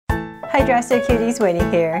Hi Dresser Cuties, Winnie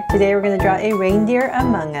here. Today we're going to draw a reindeer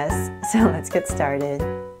among us. So let's get started.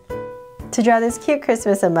 To draw this cute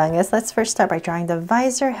Christmas among us, let's first start by drawing the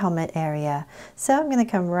visor helmet area. So I'm going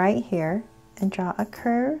to come right here and draw a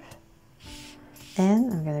curve.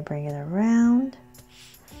 And I'm going to bring it around.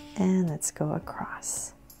 And let's go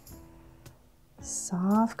across.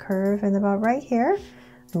 Soft curve, and about right here,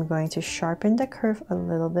 I'm going to sharpen the curve a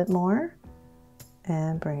little bit more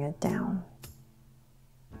and bring it down.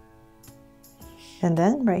 And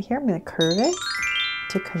then right here, I'm going to curve it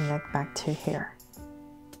to connect back to here.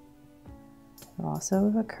 Also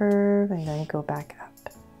with a curve, and then go back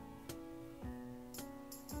up.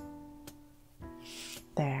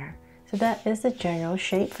 There. So that is the general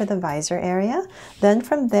shape for the visor area. Then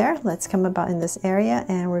from there, let's come about in this area,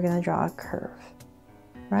 and we're going to draw a curve.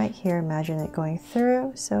 Right here, imagine it going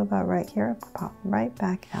through. So about right here, pop right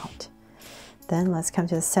back out. Then let's come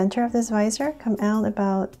to the center of this visor, come out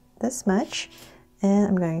about this much. And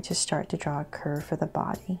I'm going to start to draw a curve for the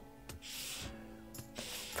body.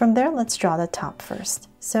 From there, let's draw the top first.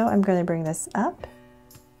 So I'm going to bring this up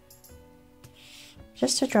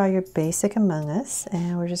just to draw your basic Among Us,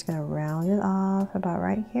 and we're just going to round it off about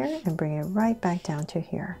right here and bring it right back down to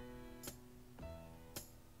here.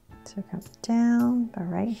 So come down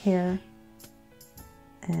about right here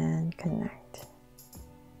and connect.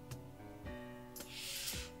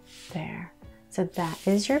 There. So that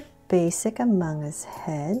is your basic Among Us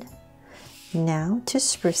head. Now to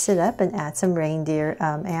spruce it up and add some reindeer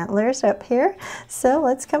antlers up here. So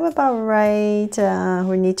let's come about right,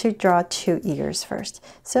 we need to draw 2 ears first.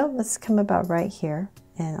 So let's come about right here,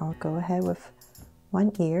 and I'll go ahead with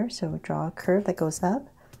 1 ear. So we'll draw a curve that goes up,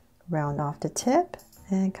 round off the tip,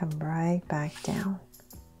 and come right back down.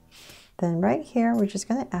 Then right here, we're just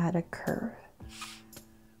going to add a curve.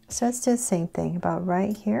 So let's do the same thing about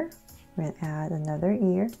right here. We're going to add another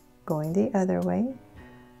ear, going the other way,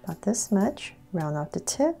 about this much, round off the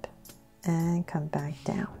tip, and come back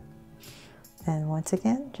down. And once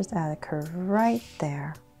again, just add a curve right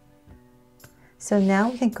there. So now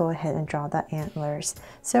we can go ahead and draw the antlers.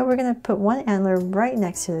 So we're going to put 1 antler right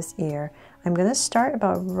next to this ear. I'm going to start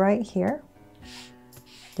about right here,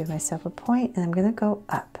 give myself a point, and I'm going to go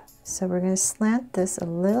up. So we're going to slant this a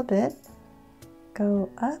little bit, go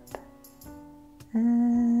up,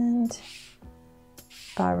 and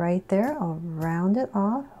about right there, I'll round it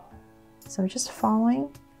off. So just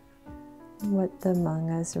following what the Among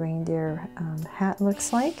Us reindeer hat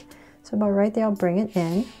looks like. So about right there, I'll bring it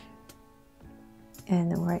in.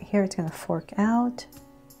 And then right here, it's going to fork out,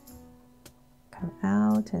 come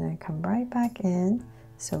out, and then come right back in.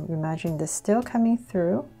 So imagine this still coming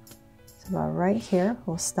through. So about right here,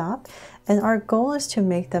 we'll stop. And our goal is to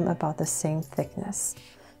make them about the same thickness.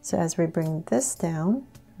 So as we bring this down,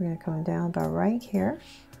 we're going to come down about right here,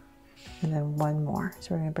 and then 1 more.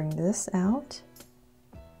 So we're going to bring this out,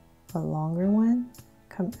 a longer one,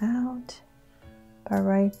 come out, about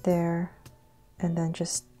right there, and then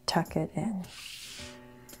just tuck it in.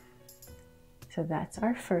 So that's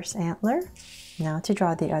our first antler. Now to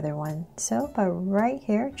draw the other one. So about right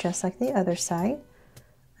here, just like the other side,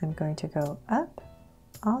 I'm going to go up,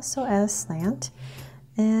 also add a slant,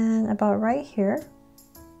 and about right here,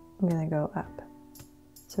 I'm going to go up.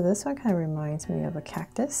 So this one kind of reminds me of a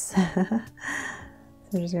cactus. So I'm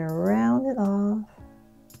just going to round it off,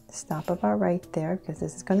 stop about right there because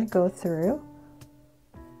this is going to go through,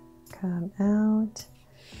 come out,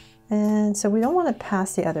 and so we don't want to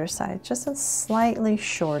pass the other side, just a slightly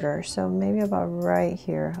shorter. So maybe about right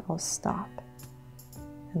here, I'll stop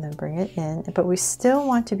and then bring it in, but we still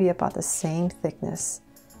want to be about the same thickness.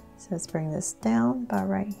 So let's bring this down about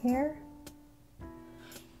right here.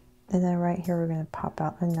 And then right here, we're going to pop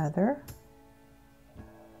out another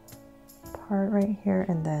part right here,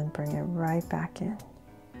 and then bring it right back in.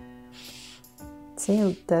 See,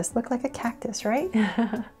 it does look like a cactus, right?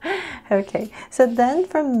 Okay, so then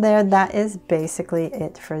from there, that is basically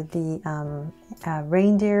it for the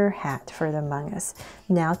reindeer hat for the Among Us.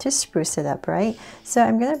 Now to spruce it up, right? So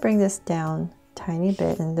I'm going to bring this down tiny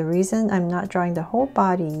bit, and the reason I'm not drawing the whole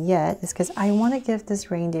body yet is because I want to give this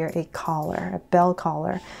reindeer a collar, a bell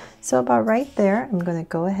collar. So about right there, I'm going to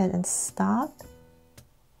go ahead and stop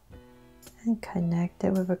and connect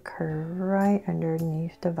it with a curve right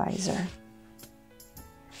underneath the visor.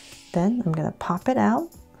 Then I'm going to pop it out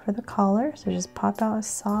for the collar. So just pop out a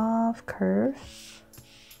soft curve,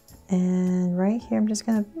 and right here I'm just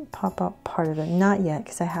going to pop out part of it, not yet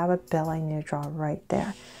because I have a bell I need to draw right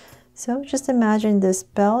there. So just imagine this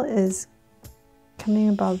bell is coming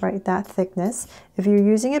about right that thickness. If you're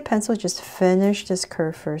using a pencil, just finish this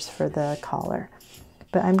curve first for the collar.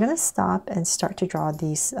 but I'm going to stop and start to draw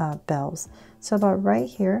these bells. So about right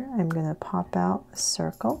here, I'm going to pop out a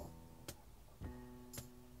circle.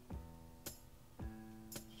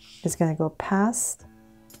 It's going to go past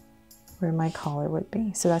where my collar would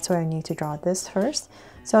be. So that's why I need to draw this first.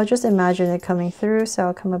 So I'll just imagine it coming through. So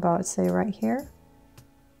I'll come about, say, right here.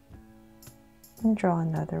 And draw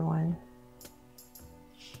another one.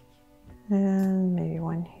 And maybe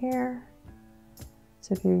one here.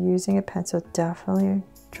 So if you're using a pencil, definitely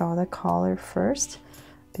draw the collar first.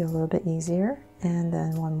 Be a little bit easier. And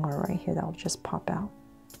then one more right here that will just pop out.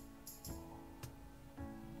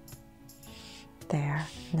 There.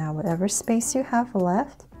 Now whatever space you have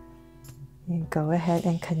left, you go ahead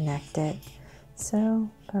and connect it. So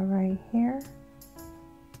about right here,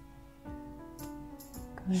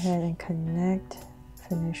 go ahead and connect,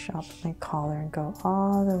 finish up my collar and go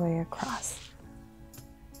all the way across.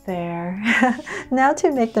 There. Now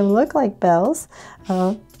to make them look like bells,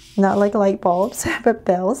 not like light bulbs, but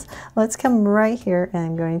bells, let's come right here and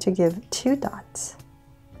I'm going to give 2 dots.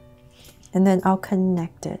 And then I'll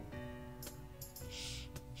connect it.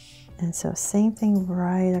 And so same thing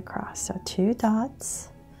right across. So 2 dots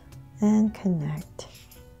and connect.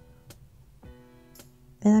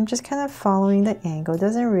 And I'm just kind of following the angle. It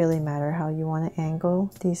doesn't really matter how you want to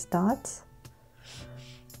angle these dots.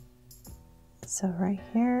 So right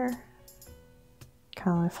here,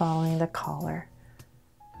 kind of following the collar.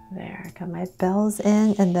 There, I got my bells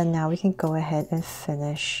in, and then now we can go ahead and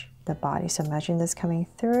finish the body. So imagine this coming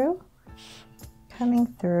through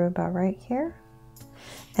about right here.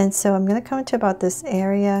 And so I'm going to come to about this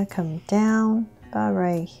area, come down about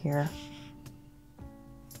right here.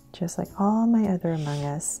 Just like all my other Among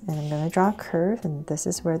Us. And I'm going to draw a curve, and this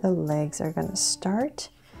is where the legs are going to start.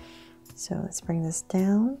 So let's bring this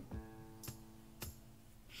down.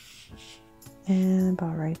 And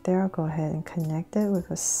about right there, I'll go ahead and connect it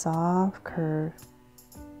with a soft curve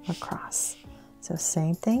across. So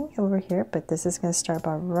same thing over here, but this is going to start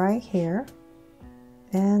about right here.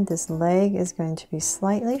 And this leg is going to be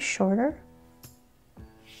slightly shorter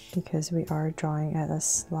because we are drawing at a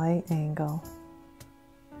slight angle.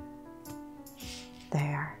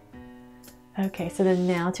 There. Okay, so then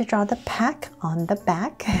now to draw the pack on the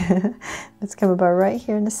back. Let's come about right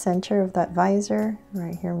here in the center of that visor.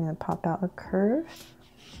 Right here, I'm going to pop out a curve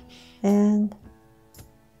and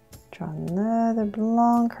draw another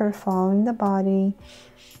long curve following the body.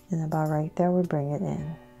 And about right there, we'll bring it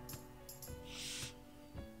in.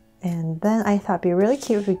 And then I thought it'd be really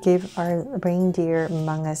cute if we gave our reindeer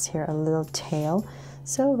Among Us here a little tail.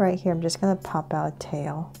 So right here, I'm just going to pop out a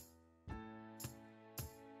tail.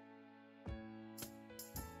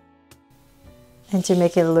 And to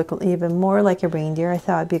make it look even more like a reindeer, I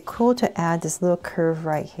thought it'd be cool to add this little curve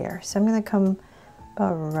right here. So I'm going to come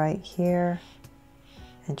about right here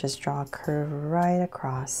and just draw a curve right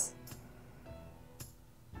across.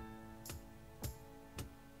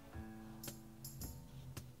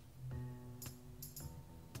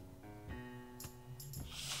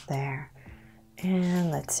 There. And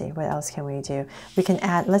let's see, what else can we do? We can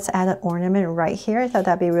add, let's add an ornament right here. I thought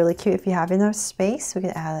that'd be really cute. If you have enough space, we can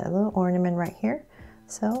add a little ornament right here.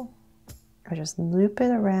 So I'll just loop it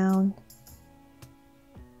around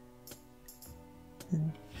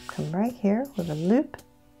and come right here with a loop,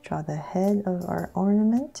 draw the head of our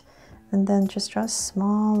ornament, and then just draw a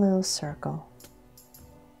small little circle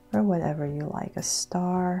or whatever you like, a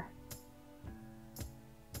star.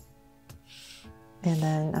 And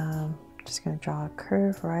then just going to draw a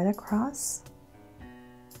curve right across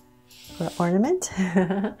for ornament.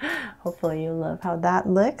 Hopefully you love how that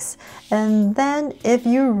looks. And then if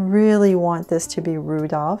you really want this to be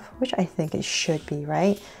Rudolph, which I think it should be,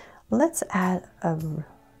 right? Let's add a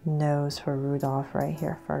nose for Rudolph right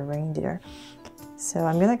here for a reindeer. So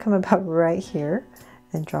I'm going to come about right here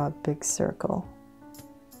and draw a big circle.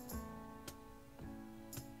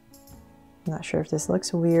 I'm not sure if this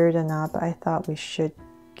looks weird or not, but I thought we should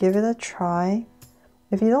give it a try.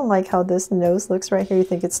 If you don't like how this nose looks right here, you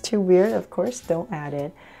think it's too weird, of course, don't add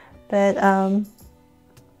it. But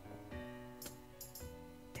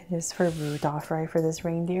it is for Rudolph, right, for this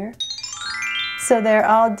reindeer. So they're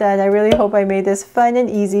all done. I really hope I made this fun and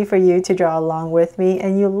easy for you to draw along with me,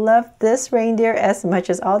 and you loved this reindeer as much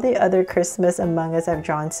as all the other Christmas Among Us I've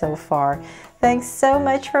drawn so far. Thanks so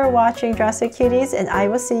much for watching, Draw So Cuties, and I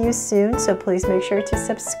will see you soon, so please make sure to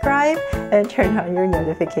subscribe and turn on your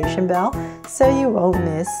notification bell so you won't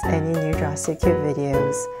miss any new Draw So Cute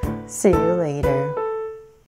videos. See you later.